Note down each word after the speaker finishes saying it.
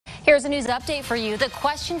Here's a news update for you. The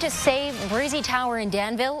question to save Bresee Tower in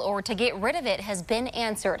Danville or to get rid of it has been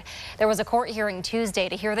answered. There was a court hearing Tuesday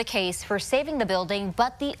to hear the case for saving the building,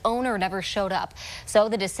 but the owner never showed up. So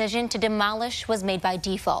the decision to demolish was made by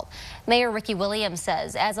default. Mayor Ricky Williams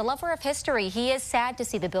says, as a lover of history, he is sad to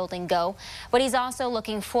see the building go, but he's also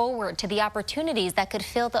looking forward to the opportunities that could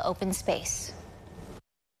fill the open space.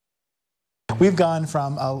 We've gone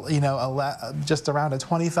from just around a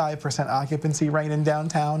 25% occupancy rate in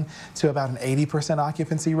downtown to about an 80%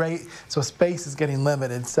 occupancy rate. So space is getting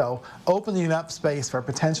limited. So opening up space for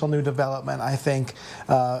potential new development, I think,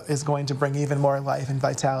 is going to bring even more life and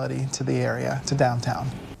vitality to the area, to downtown.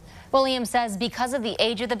 Williams says because of the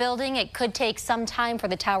age of the building, it could take some time for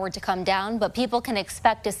the tower to come down, but people can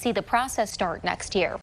expect to see the process start next year.